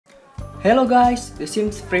Hello guys, the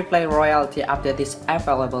Sims FreePlay Royalty update is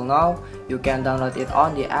available now. You can download it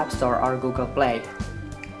on the App Store or Google Play.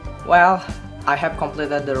 Well, I have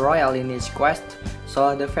completed the Royal Lineage quest,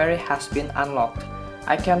 so the fairy has been unlocked.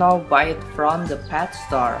 I can now buy it from the pet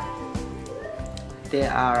store.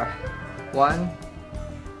 There are 1,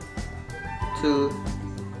 2,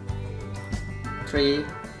 3,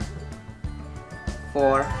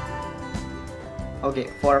 4. Okay,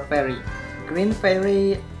 4 fairy. Green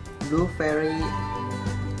fairy, blue fairy,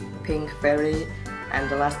 pink fairy, and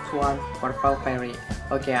the last one, purple fairy.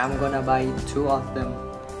 Okay, I'm gonna buy 2 of them.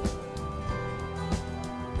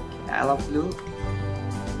 Okay, I love blue.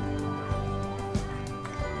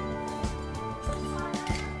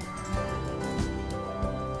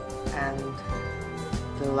 And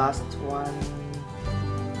the last one,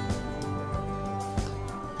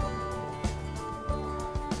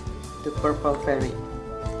 the purple fairy.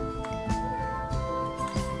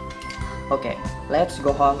 Okay, let's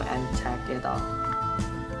go home and check it out.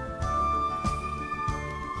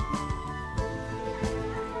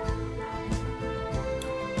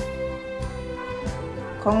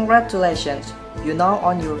 Congratulations! You now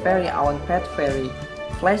own your very own pet fairy.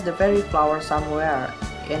 Place the fairy flower somewhere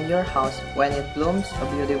in your house. When it blooms, a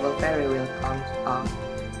beautiful fairy will come out.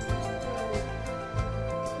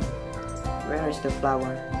 Where is the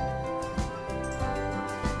flower?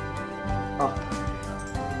 Oh,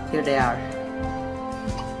 here they are.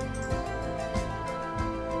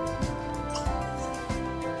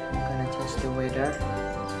 I'm gonna change the weather.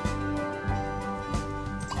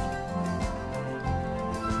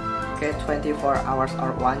 Okay, 24 hours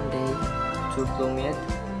or 1 day to bloom it.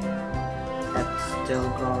 That's still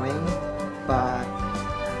growing, but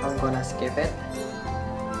I'm gonna skip it.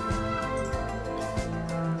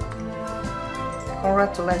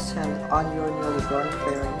 Congratulations on your newly born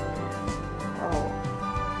fairy. Oh,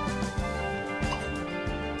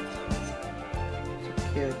 so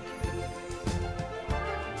cute.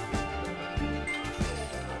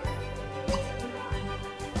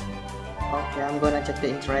 Okay, I'm gonna check the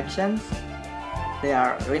interactions. They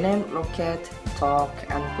are rename, locate, talk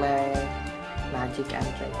and play, magic and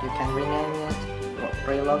trick. You can rename it,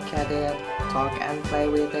 relocate it, talk and play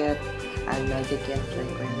with it, and magic and trick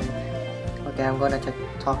with it. Okay, I'm gonna check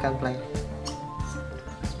talk and play.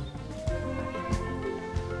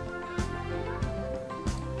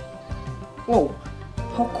 Whoa,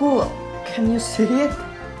 how cool! Can you see it?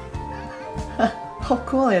 How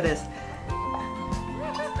cool it is!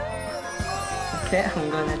 Okay, I'm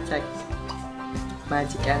gonna check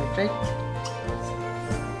magic and trick.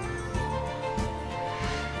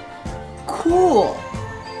 Cool!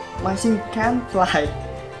 My sim can fly!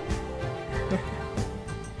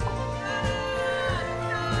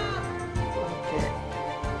 Okay.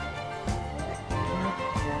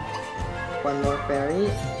 One more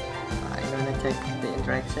fairy. I'm gonna check the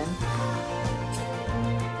interaction.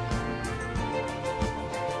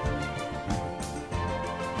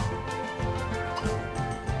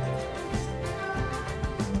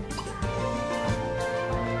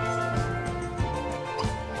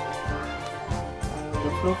 The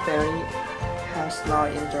blue fairy has no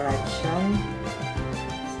interaction.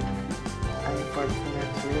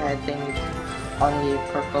 Unfortunately, I think only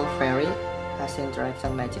purple fairy has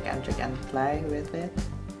interaction, magic and trick and play with it.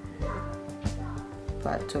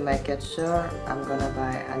 But to make it sure, I'm gonna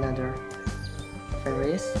buy another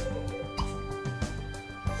fairies.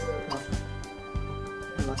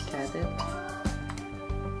 Look at it.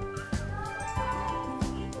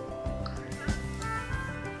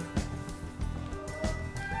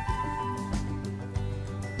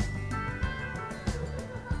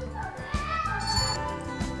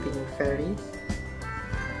 Pink fairies.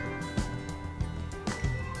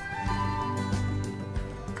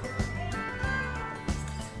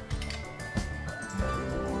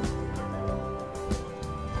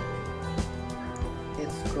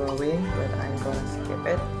 It's growing, but I'm gonna skip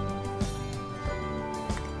it.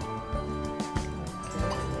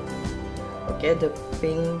 Okay, the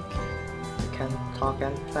pink, you can talk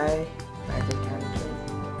and play, magic and trick.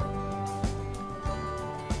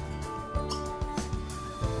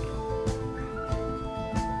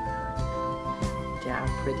 They are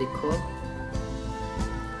pretty cool.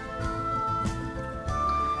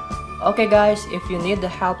 Okay guys, if you need the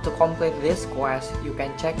help to complete this quest, you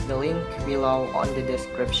can check the link below on the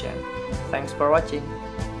description. Thanks for watching.